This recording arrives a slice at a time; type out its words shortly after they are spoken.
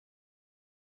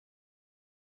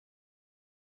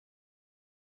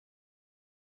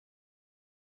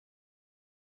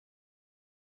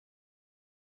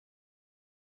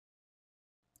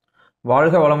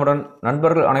வாழ்க வளமுடன்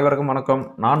நண்பர்கள் அனைவருக்கும் வணக்கம்.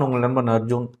 நான் உங்கள் நண்பன்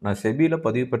அர்ஜுன். நான் செபியில்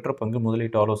பதிவு பெற்ற பங்கு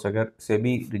முதலீட்டு ஆலோசகர்,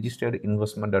 செபி ரிஜிஸ்டர்டு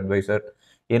இன்வெஸ்ட்மெண்ட் அட்வைசர்.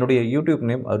 என்னுடைய யூடியூப்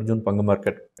நேம் அர்ஜுன் பங்கு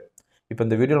மார்க்கெட். இப்போ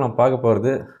இந்த வீடியோவில் நான் பார்க்க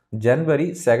போகிறது ஜனவரி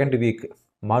செகண்ட் வீக்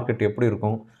மார்க்கெட் எப்படி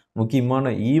இருக்கும்,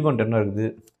 முக்கியமான ஈவெண்ட் என்ன இருக்குது,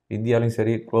 இந்தியாவிலையும்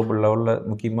சரி குளோபல் லெவலில்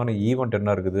முக்கியமான ஈவெண்ட்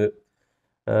என்ன இருக்குது,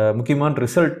 முக்கியமான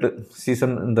ரிசல்ட்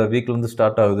சீசன் இந்த வீக்லேருந்து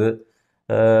ஸ்டார்ட் ஆகுது,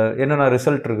 என்னென்ன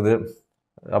ரிசல்ட் இருக்குது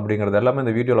அப்படிங்கிறது எல்லாமே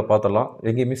இந்த வீடியோவில் பார்த்தலாம்.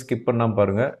 எங்கேயுமே ஸ்கிப் பண்ணாமல்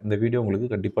பாருங்கள். இந்த வீடியோ உங்களுக்கு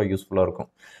கண்டிப்பாக யூஸ்ஃபுல்லாக இருக்கும்.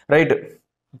 ரைட்டு,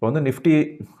 இப்போ வந்து நிஃப்டி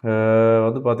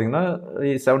வந்து பார்த்தீங்கன்னா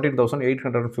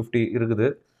 17,850 இருக்குது.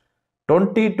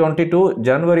 2022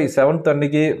 ஜனவரி 7th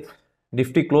அன்னைக்கு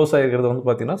நிஃப்டி க்ளோஸ் ஆகிருக்கிறது வந்து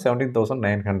பார்த்தீங்கன்னா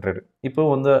 17,900. இப்போ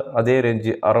வந்து அதே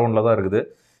ரேஞ்சு அரௌண்டில் தான் இருக்குது.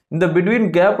 இந்த பிட்வீன்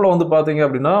கேப்பில் வந்து பார்த்தீங்க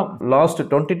அப்படின்னா லாஸ்ட்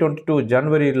 2022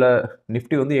 ஜனவரியில்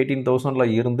நிஃப்டி வந்து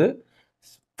 18,000ல் இருந்து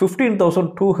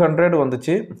 15,200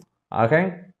 வந்துச்சு. Again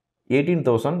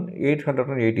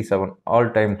 18,887 all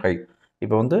time high.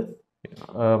 இப்போ வந்து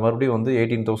மறுபடியும் வந்து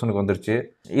 18,000க்கு வந்துருச்சு.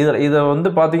 இதை வந்து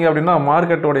பார்த்தீங்க அப்படின்னா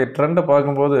மார்க்கெட்டோடைய ட்ரெண்டை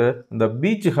பார்க்கும்போது இந்த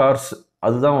பீச் ஹார்ஸ்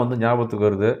அதுதான் வந்து ஞாபகத்துக்கு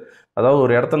வருது. அதாவது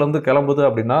ஒரு இடத்துலேருந்து கிளம்புது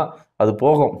அப்படின்னா அது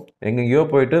போகும், எங்கெங்கேயோ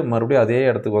போயிட்டு மறுபடியும் அதே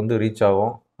இடத்துக்கு வந்து ரீச்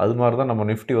ஆகும். அது மாதிரி தான் நம்ம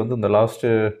நிஃப்டி வந்து இந்த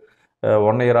லாஸ்ட்டு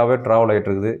 1 இயராகவே ட்ராவல் ஆகிட்டு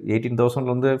இருக்குது.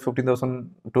 18,000லேருந்து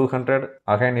 15,200,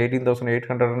 அகைன்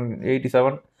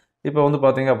 18,887. இப்போ வந்து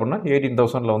பார்த்தீங்க அப்படின்னா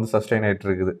 18,000ல் வந்து சஸ்டெயின் ஆகிட்டு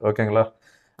இருக்குது. ஓகேங்களா?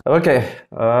 ஓகே,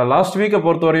 லாஸ்ட் வீக்கை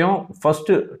பொறுத்த வரையும்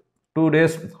ஃபஸ்ட்டு 2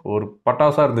 days ஒரு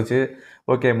பட்டாசாக இருந்துச்சு.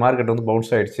 ஓகே, மார்க்கெட் வந்து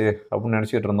பவுன்ஸ் ஆகிடுச்சு அப்படின்னு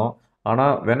நினச்சிக்கிட்டு இருந்தோம்.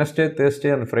 ஆனால் வெனஸ்டே,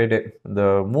 தேர்ஸ்டே அண்ட் ஃப்ரைடே இந்த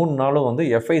 3 நாளும் வந்து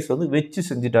எஃப்ஐஸ் வந்து வச்சு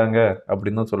செஞ்சுட்டாங்க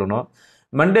அப்படின்னு தான் சொல்லணும்.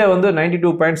 மண்டே வந்து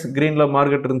 92 பாயிண்ட்ஸ் க்ரீனில்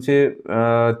மார்க்கெட் இருந்துச்சு.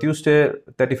 டியூஸ்டே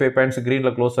 35 பாயிண்ட்ஸ்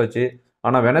க்ரீனில் க்ளோஸ் ஆச்சு.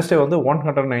 ஆனால் வெனஸ்டே வந்து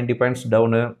 190 points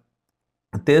town,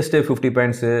 Thursday 50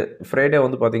 points, Friday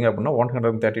வந்து பார்த்தீங்க அப்படின்னா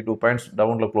 132 பாயிண்ட்ஸ்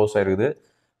டவுனில் க்ளோஸ் ஆகிருக்குது.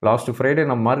 லாஸ்ட்டு ஃப்ரைடே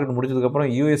நம்ம மார்க்கெட் முடிச்சதுக்கப்புறம்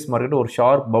யூஎஸ் மார்க்கெட் ஒரு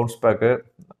ஷார்ப் பவுன்ஸ் பேக்கு.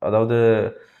 அதாவது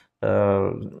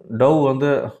டவ் வந்து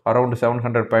around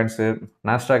 700 points,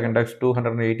 Nasdaq index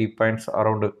 280 points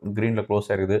around க்ரீனில் க்ளோஸ்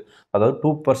ஆகிருக்குது. அதாவது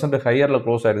 2% ஹையரில்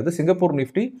க்ளோஸ் ஆகிருக்குது. சிங்கப்பூர்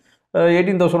நிஃப்டி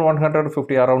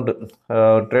 18,150 அரௌண்டு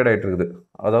ட்ரேட் ஆகிட்டு இருக்குது.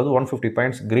 அதாவது 150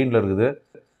 பாயிண்ட்ஸ் க்ரீனில் இருக்குது.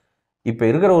 இப்போ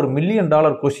இருக்கிற ஒரு $1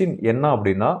 மில்லியன் கொஷின் என்ன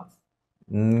அப்படின்னா,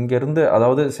 இங்கேருந்து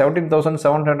அதாவது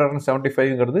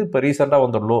 17,775ங்கிறது இப்போ ரீசெண்டாக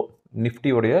வந்த லோ,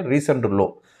 நிஃப்டியோடைய ரீசெண்ட் லோ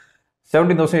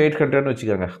 17,800ன்னு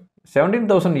வச்சுக்கோங்க.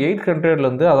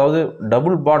 17,800லேருந்து அதாவது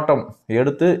டபுள் பாட்டம்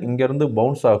எடுத்து இங்கேருந்து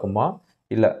பவுன்ஸ் ஆகுமா,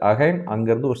 இல்லை அகைன்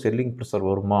அங்கேருந்து ஒரு செல்லிங் ப்ரெஷர்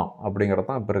வருமா அப்படிங்கிறது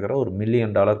தான் இப்போ இருக்கிற ஒரு $1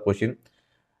 மில்லியன் கொஷின்.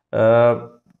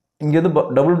 இங்கேருந்து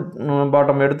டபுள்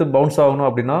பாட்டம் எடுத்து பவுன்ஸ் ஆகணும்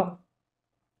அப்படின்னா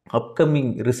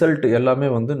அப்கமிங் ரிசல்ட் எல்லாமே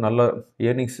வந்து நல்ல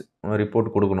ஏர்னிங்ஸ் ரிப்போர்ட்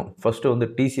கொடுக்கணும். ஃபஸ்ட்டு வந்து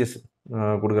டிசிஎஸ்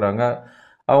கொடுக்குறாங்க.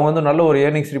 அவங்க வந்து நல்ல ஒரு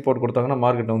ஏர்னிங்ஸ் ரிப்போர்ட் கொடுத்தாங்கன்னா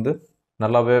மார்க்கெட் வந்து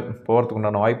நல்லாவே போகிறதுக்கு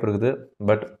உண்டான வாய்ப்பு இருக்குது.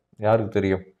 பட் யாருக்கு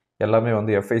தெரியும், எல்லாமே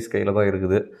வந்து எஃப்ஐஸ் கையில் தான்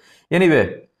இருக்குது. எனிவே,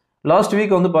 லாஸ்ட்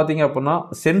வீக் வந்து பார்த்தீங்க அப்படின்னா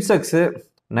சென்செக்ஸு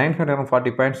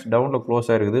 940 பாயிண்ட்ஸ் டவுனில் க்ளோஸ்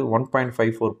ஆகிருக்குது,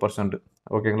 1.54%.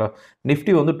 ஓகேங்களா?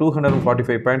 நிஃப்டி வந்து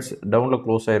 245 பாயிண்ட்ஸ் டவுனில்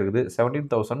க்ளோஸ் ஆகிருக்குது,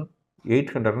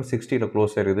 17,860ல்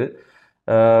க்ளோஸ் ஆகிருக்குது.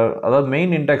 அதாவது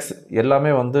மெயின் இண்டெக்ஸ்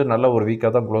எல்லாமே வந்து நல்ல ஒரு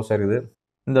வீக்காக தான் க்ளோஸ் ஆகிருக்குது.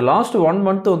 இந்த லாஸ்ட் 1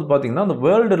 month வந்து பார்த்திங்கன்னா அந்த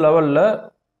வேர்ல்டு லெவலில்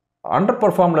அண்டர்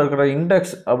பர்ஃபார்மில் இருக்கிற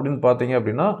இண்டெக்ஸ் அப்படின்னு பார்த்தீங்க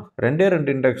அப்படின்னா 2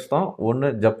 இண்டெக்ஸ் தான். ஒன்று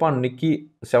ஜப்பான் நிக்கி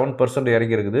 7%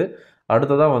 இறங்கி இருக்குது.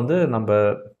 அடுத்ததான் வந்து நம்ம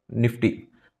நிஃப்டி,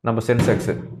 நம்ம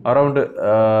சென்செக்ஸு அரௌண்டு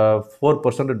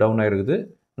 4% டவுன் ஆகிருக்குது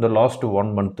இந்த லாஸ்ட்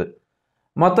 1 month.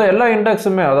 மற்ற எல்லா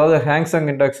இண்டெக்ஸுமே அதாவது ஹேங்சங்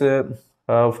இண்டெக்ஸு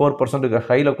 4%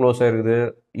 ஹையில் க்ளோஸ் ஆகிருக்குது.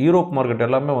 யூரோப் மார்க்கெட்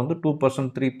எல்லாமே வந்து 2%,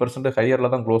 3%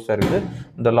 ஹையரில் தான் க்ளோஸ் ஆகிருக்குது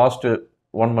இந்த லாஸ்ட்டு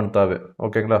 1 month-ஆகவே.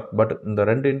 ஓகேங்களா? பட் இந்த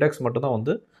 2 இண்டெக்ஸ் மட்டும்தான்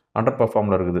வந்து அண்டர்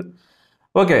பர்ஃபார்மில் இருக்குது.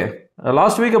 ஓகே,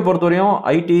 லாஸ்ட் வீக்கை பொறுத்தவரையும்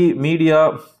ஐடி, மீடியா,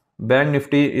 பேங்க்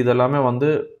நிஃப்டி இதெல்லாமே வந்து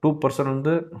 2%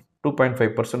 வந்து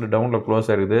 2.5% டவுனில் க்ளோஸ்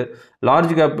ஆகிருக்குது.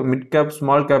 Large cap, mid cap,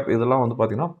 small cap இதெல்லாம் வந்து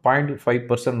பார்த்தீங்கன்னா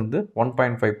 0.5% வந்து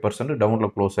 1.5%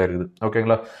 டவுனில் க்ளோஸ் ஆகிருக்குது.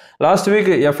 ஓகேங்களா? லாஸ்ட்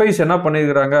வீக் எஃப்ஐஸ் என்ன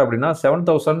பண்ணியிருக்கிறாங்க அப்படின்னா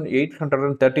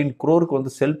 7,813 crore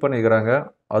வந்து செல் பண்ணியிருக்கிறாங்க.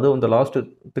 அதுவும் இந்த லாஸ்ட்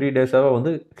 3 days-ஆக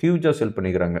வந்து ஹியூஜாக செல்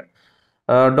பண்ணிக்கிறாங்க.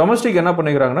 டொமஸ்டிக் என்ன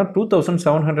பண்ணிக்கிறாங்கன்னா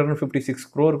 2,756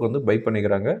 crore வந்து பை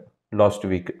பண்ணிக்கிறாங்க லாஸ்ட்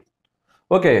வீக்.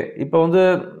 ஓகே, இப்போ வந்து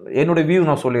என்னுடைய வியூ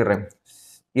நான் சொல்லிடுறேன்.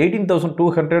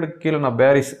 18,200 கீழே நான்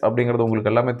பேரிஸ் அப்படிங்கிறது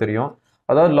உங்களுக்கு எல்லாமே தெரியும்.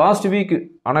 அதாவது லாஸ்ட் வீக்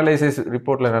அனலைசிஸ்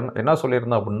ரிப்போர்ட்டில் என்ன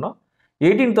சொல்லியிருந்தேன் அப்படின்னா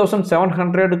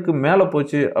 18,700க்கு மேலே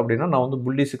போச்சு அப்படின்னா நான் வந்து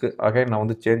புல்லிஸுக்கு அகைன் நான்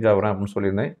வந்து சேஞ்ச் ஆகிறேன் அப்படின்னு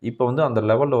சொல்லியிருந்தேன். இப்போ வந்து அந்த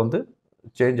லெவலில் வந்து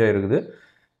சேஞ்ச் ஆகிருக்குது.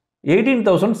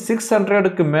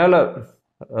 18,600க்கு மேலே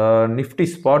நிஃப்டி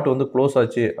ஸ்பாட் வந்து க்ளோஸ்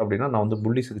ஆச்சு அப்படின்னா நான் வந்து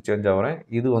புல்லிஸுக்கு சேஞ்ச் ஆகிறேன்.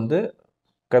 இது வந்து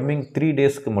கம்மிங் 3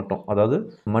 days மட்டும், அதாவது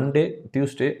மண்டே,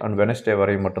 டியூஸ்டே அண்ட் வெனஸ்டே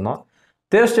வரையும் மட்டும்தான்.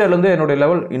 தேர்ஸ்டேலேருந்து என்னுடைய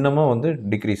லெவல் இன்னமும் வந்து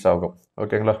டிக்ரீஸ் ஆகும்.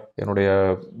 ஓகேங்களா? என்னுடைய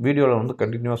வீடியோவில் வந்து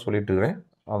கண்டினியூவாக சொல்லிட்டு இருக்கிறேன்.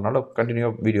 அதனால்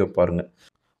கண்டினியூவாக வீடியோ பாருங்கள்.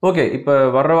 ஓகே, இப்போ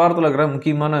வர்ற வாரத்தில் இருக்கிற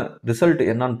முக்கியமான ரிசல்ட்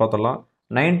என்னன்னு பார்த்தலாம்.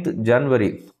 9th January,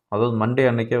 அதாவது மண்டே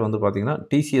அன்னைக்கே வந்து பார்த்தீங்கன்னா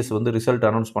டிசிஎஸ் வந்து ரிசல்ட்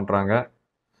அனௌன்ஸ் பண்ணுறாங்க.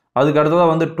 அதுக்கு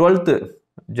அடுத்ததாக வந்து 12th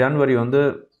January வந்து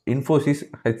இன்ஃபோசிஸ்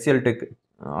ஹெச்சிஎல் டெக்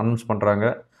அனௌன்ஸ் பண்ணுறாங்க.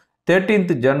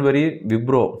 13th January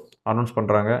விப்ரோ அனௌன்ஸ்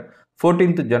பண்ணுறாங்க.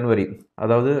 14th January,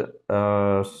 அதாவது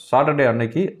சாட்டர்டே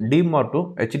அன்னைக்கு டிமார்ட்டும்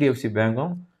ஹெச்டிஎஃப்சி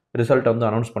பேங்க்கும் ரிசல்ட் வந்து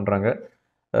அனௌன்ஸ் பண்ணுறாங்க.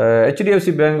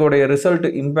 ஹெச்டிஎஃப்சி பேங்கோடைய ரிசல்ட்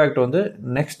இம்பேக்ட் வந்து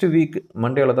நெக்ஸ்ட் வீக்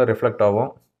மண்டேல தான் ரிஃப்ளெக்ட்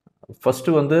ஆகும்.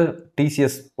 ஃபஸ்ட்டு வந்து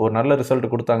டிசிஎஸ் ஒரு நல்ல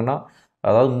ரிசல்ட் கொடுத்தாங்கன்னா,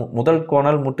 அதாவது முதல்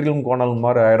கோணல் முற்றிலும் கோணல்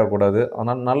மாதிரி ஆகிடக்கூடாது.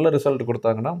 ஆனால் நல்ல ரிசல்ட்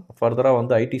கொடுத்தாங்கன்னா ஃபர்தராக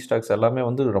வந்து ஐடி ஸ்டாக்ஸ் எல்லாமே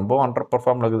வந்து ரொம்பவும் அண்டர்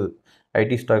பர்ஃபார்ம் ஆகுது.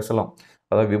 ஐடி ஸ்டாக்ஸ் எல்லாம்,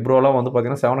 அதாவது விப்ரோலாம் வந்து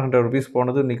பார்த்தீங்கன்னா 700 rupees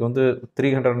போனது இன்றைக்கி வந்து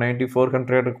 390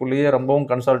 400க்குள்ளேயே ரொம்பவும்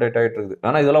கன்சால்டேட் ஆகிட்டு இருக்குது.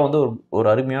 ஆனால் இதெல்லாம் வந்து ஒரு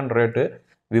அருமையான ரேட்டு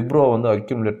விப்ரோ வந்து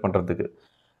அக்யூமுலேட் பண்ணுறதுக்கு.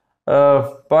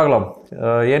 பார்க்கலாம்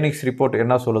ஏர்னிங்ஸ் ரிப்போர்ட்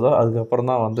என்ன சொல்லுதோ அதுக்கப்புறம்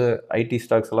தான் வந்து ஐடி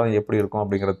ஸ்டாக்ஸ் எல்லாம் எப்படி இருக்கும்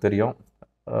அப்படிங்கிறது தெரியும்.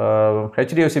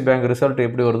 ஹெச்டிஎஃப்சி பேங்க் ரிசல்ட்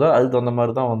எப்படி வருதோ அதுக்கு தகுந்த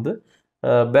மாதிரி தான் வந்து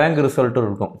பேங்க் ரிசல்ட்டும்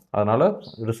இருக்கும். அதனால்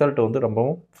ரிசல்ட் வந்து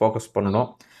ரொம்பவும் ஃபோக்கஸ் பண்ணணும்.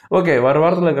 ஓகே, வர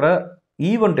வாரத்தில் இருக்கிற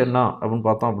ஈவெண்ட் என்ன அப்படின்னு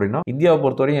பார்த்தோம் அப்படின்னா, இந்தியாவை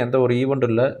பொறுத்தவரையும் எந்த ஒரு ஈவெண்ட்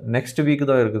இல்லை. நெக்ஸ்ட் வீக்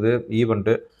தான் இருக்குது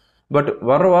ஈவெண்ட்டு. பட்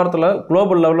வர வாரத்தில்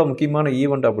குளோபல் லெவலில் முக்கியமான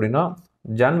ஈவெண்ட் அப்படின்னா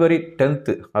January 10th,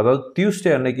 அதாவது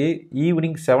டியூஸ்டே அன்னைக்கு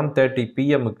ஈவினிங் 7:30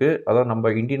 PM-க்கு, அதாவது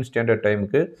நம்ம இந்தியன் ஸ்டாண்டர்ட்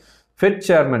டைமுக்கு ஃபெட்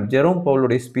சேர்மன் ஜெரோம்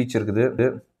பவுலுடைய ஸ்பீச் இருக்குது.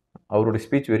 அவருடைய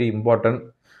ஸ்பீச் வெரி இம்பார்ட்டன்ட்.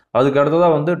 அதுக்கு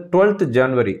அடுத்ததாக வந்து 12th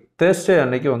January தேர்ஸ்டே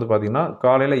அன்னைக்கு வந்து பார்த்திங்கன்னா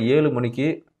காலையில் 7 மணிக்கு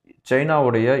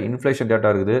சைனாவுடைய இன்ஃப்ளேஷன் டேட்டா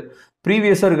இருக்குது.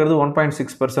 ப்ரீவியஸாக இருக்கிறது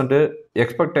 1.6%,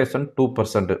 expectation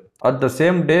 2%. At the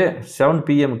same day 7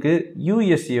 PM-க்கு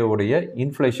யூஎஸ்ஏவுடைய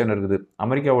inflation இருக்குது.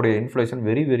 அமெரிக்காவுடைய inflation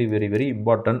very very very very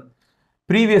important.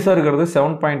 ப்ரீவியஸாக இருக்கிறது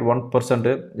 7.1%,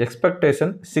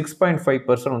 எக்ஸ்பெக்டேஷன்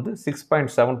 6.5%, வந்து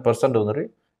 6.7% வந்து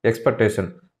எக்ஸ்பெக்டேஷன்.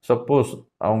 சப்போஸ்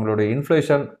அவங்களுடைய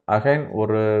இன்ஃப்ளேஷன் அகைன்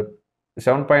ஒரு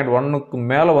 7.1க்கு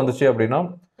மேலே வந்துச்சு அப்படின்னா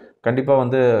கண்டிப்பாக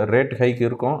வந்து ரேட் ஹைக்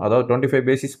இருக்கும். அதாவது 25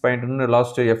 basis pointன்னு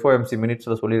லாஸ்ட்டு எஃப்ஓஎம்சி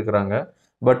மினிட்ஸில் சொல்லியிருக்கிறாங்க.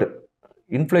 பட்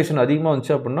இன்ஃப்ளேஷன் அதிகமாக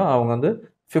வந்துச்சு அப்படின்னா அவங்க வந்து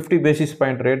 50 basis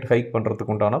point ரேட் ஹைக்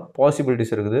பண்ணுறதுக்கு உண்டான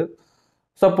பாசிபிலிட்டிஸ் இருக்குது.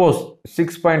 சப்போஸ்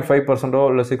 6.5%ஓ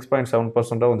இல்லை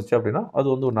 6.7%ஓ வந்துச்சு அப்படின்னா அது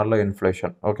வந்து ஒரு நல்ல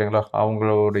இன்ஃப்ளேஷன். ஓகேங்களா?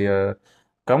 அவங்களுடைய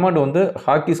கமெண்ட் வந்து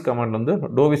ஹாக்கிஸ் கமெண்ட் வந்து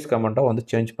டோவிஸ் கமெண்ட்டாக வந்து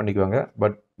சேஞ்ச் பண்ணிக்குவாங்க.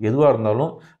 பட் எதுவாக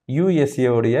இருந்தாலும்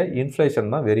யூஎஸ்ஏவுடைய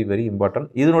இன்ஃப்ளேஷன் தான் வெரி வெரி இம்பார்ட்டன்ட்.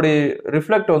 இதனுடைய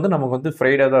ரிஃப்ளெக்ட் வந்து நமக்கு வந்து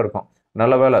ஃப்ரைடே தான் இருக்கும்.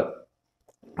 நல்ல வேலை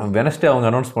வெனஸ்டே அவங்க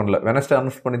அனௌன்ஸ் பண்ணல. வெனஸ்டே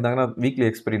அனௌன்ஸ் பண்ணியிருந்தாங்கன்னா வீக்லி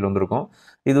எக்ஸ்பெரியில் வந்திருக்கும்.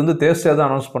 இது வந்து தேர்ஸ்டே தான்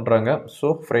அனௌன்ஸ் பண்ணுறாங்க. ஸோ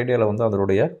ஃப்ரைடேயில் வந்து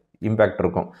அதனுடைய இம்பேக்ட்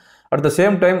இருக்கும். At the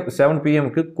same time 7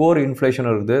 PM-க்கு core inflation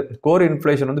இருக்குது. கோர்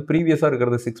இன்ஃப்ளேஷன் வந்து ப்ரீவியஸாக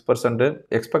இருக்கிறது 6%,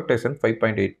 எக்ஸ்பெக்டேஷன்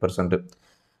 5.8%.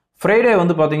 ஃப்ரைடே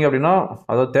வந்து பார்த்தீங்க அப்படின்னா,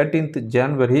 அதாவது 13th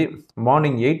January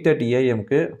morning 8:30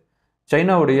 AM-க்கு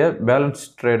சைனாவுடைய balance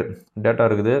trade data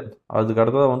இருக்குது. அதுக்கு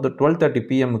அடுத்ததாக வந்து 12:30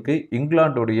 PM-க்கு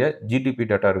இங்கிலாண்டுடைய ஜிடிபி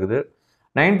டேட்டா இருக்குது.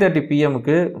 9:30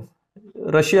 PM-க்கு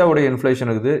ரஷ்யாவுடைய இன்ஃப்ளேஷன்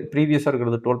இருக்குது. ப்ரீவியஸாக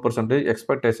இருக்கிறது 12%,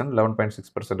 எக்ஸ்பெக்டேஷன்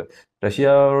 11.6%.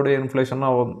 ரஷ்யாவுடைய இன்ஃப்ளேஷன்னா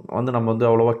வந்து நம்ம வந்து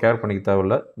அவ்வளோவா கேர் பண்ணிக்க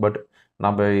தேவையில்லை. பட்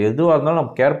நம்ம எதுவாக இருந்தாலும்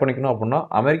நம்ம கேர் பண்ணிக்கணும் அப்படின்னா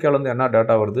அமெரிக்காவிலேருந்து என்ன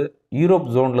டேட்டா வருது, யூரோப்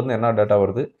ஜோன்லேருந்து என்ன டேட்டா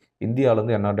வருது,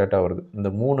 இந்தியாவிலேருந்து என்ன டேட்டா வருது, இந்த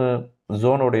 3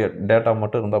 ஜோனுடைய டேட்டா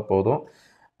மட்டும் இருந்தால் போதும்.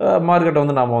 மார்க்கெட்டை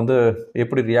வந்து நம்ம வந்து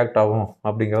எப்படி ரியாக்ட் ஆகும்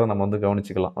அப்படிங்கிறத நம்ம வந்து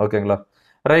கவனிச்சிக்கலாம். ஓகேங்களா?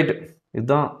 ரைட்,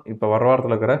 இதுதான் இப்போ வர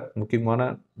வாரத்தில் இருக்கிற முக்கியமான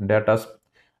டேட்டாஸ்.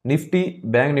 நிஃப்டி,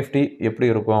 பேங்க் நிஃப்டி எப்படி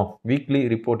இருக்கும், வீக்லி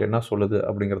ரிப்போர்ட் என்ன சொல்லுது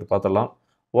அப்படிங்கிறது பார்த்துடலாம்.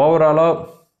 ஓவராலாக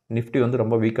நிஃப்டி வந்து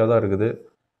ரொம்ப வீக்காக தான் இருக்குது.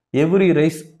 எவ்ரி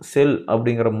ரைஸ் செல்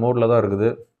அப்படிங்கிற மோடில் தான் இருக்குது.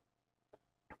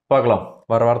 பார்க்கலாம்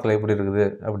வர வாரத்தில் எப்படி இருக்குது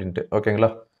அப்படின்ட்டு. ஓகேங்களா?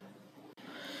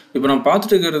 இப்போ நம்ம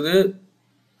பார்த்துட்டு இருக்கிறது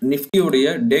நிஃப்டியோடைய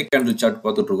டே கேண்டில் சார்ட்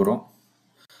பார்த்துட்டு இருக்கிறோம்.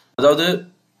 அதாவது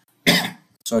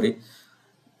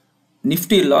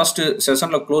நிஃப்டி லாஸ்ட்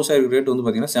செஷனில் க்ளோஸ் ஆகிருக்க ரேட் வந்து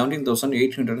பார்த்தீங்கன்னா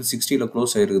 17,860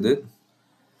 க்ளோஸ் ஆகிருக்குது.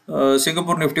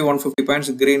 Singapore Nifty 150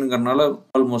 points கிரீனுங்கிறனால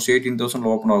almost 18,000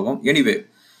 open ஆகும். எனிவே,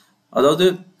 அதாவது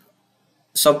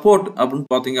சப்போர்ட்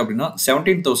அப்படின்னு பார்த்தீங்க அப்படின்னா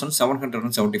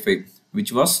 17,775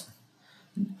 விச் வாஸ்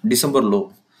டிசம்பர் லோ.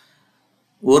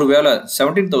 ஒருவேளை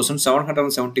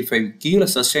 17,775 கீழே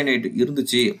சஸ்டைன் ஆகிட்டு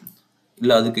இருந்துச்சு,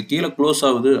 இல்லை அதுக்கு கீழே க்ளோஸ்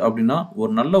ஆகுது அப்படின்னா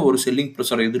ஒரு நல்ல ஒரு செல்லிங்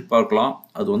ப்ரெஷரை எதிர்பார்க்கலாம்.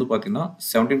 அது வந்து பார்த்தீங்கன்னா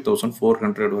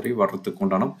 17,400 வரை வர்றதுக்கு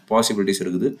உண்டான பாசிபிலிட்டிஸ்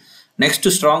இருக்குது. நெக்ஸ்ட்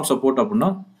ஸ்ட்ராங் சப்போர்ட் அப்படின்னா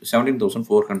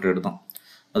 17,400 தான்.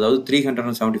 அதாவது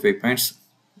 375 பாயிண்ட்ஸ்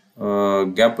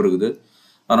கேப் இருக்குது.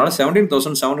 அதனால்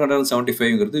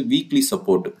 17,775ங்கிறது weekly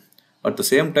support. At the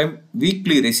same time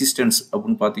weekly resistance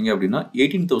அப்படின்னு பார்த்தீங்க அப்படின்னா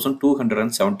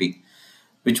 18,270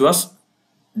 which was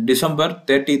December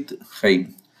 30th high.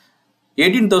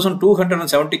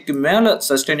 18,270க்கு மேலே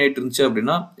சஸ்டெயின் ஆகிட்டு இருந்துச்சு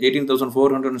அப்படின்னா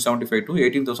 18,475 டு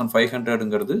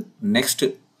 18,500ங்கிறது நெக்ஸ்ட்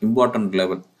இம்பார்ட்டன்ட்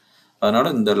லெவல். அதனால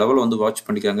இந்த லெவல் வந்து வாட்ச்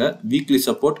பண்ணிக்காங்க. Weekly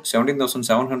support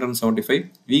 17,775,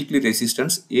 weekly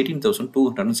resistance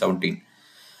 18,217.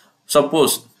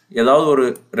 Suppose ஏதாவது ஒரு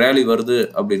ரேலி வருது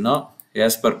அப்படின்னா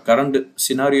ஆஸ் பர் கரண்ட்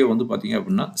சினாரியோ வந்து பார்த்தீங்க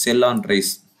அப்படின்னா செல் ஆன்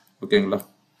ரைஸ். ஓகேங்களா?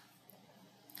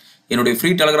 என்னுடைய ஃப்ரீ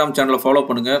டெலிகிராம் சேனலை ஃபாலோ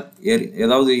பண்ணுங்கள்.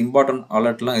 ஏதாவது இம்பார்ட்டன்ட்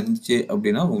அலர்ட்லாம் இருந்துச்சு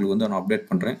அப்படின்னா உங்களுக்கு வந்து நான் அப்டேட்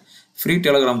பண்ணுறேன். ஃப்ரீ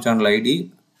டெலிகிராம் சேனல் ஐடி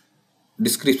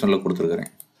டிஸ்கிரிப்ஷனில்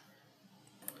கொடுத்துருக்குறேன்.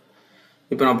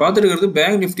 இப்போ நான் பார்த்துட்டு இருக்கிறது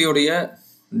பேங்க் நிஃப்டியோடைய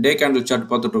டே கேண்டில் சார்ட்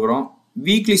பார்த்துட்ருக்குறோம்.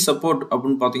 வீக்லி சப்போர்ட்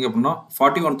அப்படின்னு பார்த்தீங்க அப்படின்னா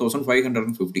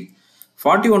 41,550.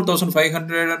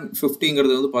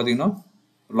 41,550ங்கிறது வந்து பார்த்தீங்கன்னா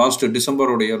லாஸ்ட்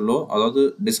டிசம்பருடைய லோ, அதாவது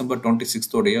டிசம்பர்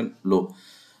 26 லோ.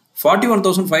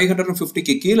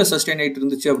 41,550க்கு கீழே சஸ்டெயின் ஆகிட்டு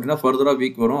இருந்துச்சு அப்படின்னா ஃபர்தராக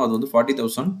வீக் வரும். அது வந்து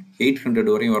 40,800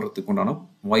 வரையும் வர்றதுக்கு உண்டான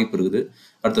வாய்ப்பு இருக்குது.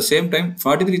 At the same time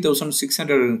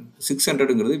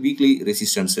 43,600ங்கிறது weekly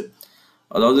resistance.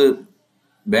 அதாவது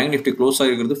பேங்க் நிஃப்டி க்ளோஸ்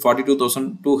ஆகிருக்கிறது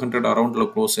 42,200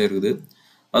 அரௌண்டில் க்ளோஸ் ஆகிருக்குது.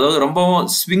 அதாவது ரொம்பவும்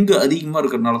ஸ்விங்கு அதிகமாக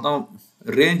இருக்கிறதுனால தான்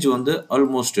ரேஞ்ச் வந்து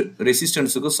ஆல்மோஸ்ட்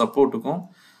ரெசிஸ்டன்ஸுக்கும் சப்போர்ட்டுக்கும்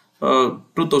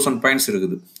 2,000 பாயிண்ட்ஸ்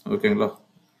இருக்குது. ஓகேங்களா?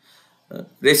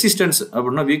 ரெசிஸ்டன்ஸ்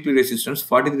அப்படின்னா வீக்லி ரெசிஸ்டன்ஸ்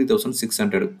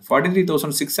 43,600.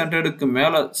 43,600க்கு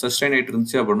மேலே சஸ்டைன் ஆகிட்டு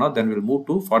இருந்துச்சு அப்படின்னா then will move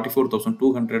to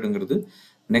 44,200ங்கிறது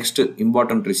next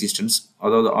important resistance,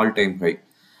 அதாவது ஆல் டைம் ஹை.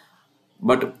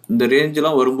 பட் இந்த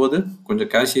ரேஞ்செலாம் வரும்போது கொஞ்சம்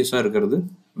கேஷியஸாக இருக்கிறது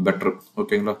பெட்டர்.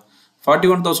 ஓகேங்களா?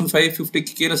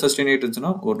 41,550க்கு கீழே சஸ்டைன் ஆகிட்டு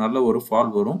இருந்துச்சுன்னா ஒரு நல்ல ஒரு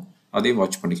ஃபால் வரும். அதையும்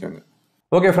வாட்ச் பண்ணிக்காங்க.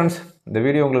 ஓகே ஃப்ரெண்ட்ஸ், இந்த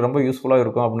வீடியோ உங்களுக்கு ரொம்ப யூஸ்ஃபுல்லாக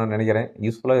இருக்கும் அப்படின்னு நினைக்கிறேன்.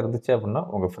 யூஸ்ஃபுல்லாக இருந்துச்சு அப்படின்னா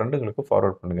உங்கள் ஃப்ரெண்டுங்களுக்கு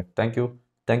ஃபார்வர்ட் பண்ணுங்கள். தேங்க்யூ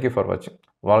ஃபார் வாட்சிங்.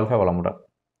 வாழ்க வளமுடன்.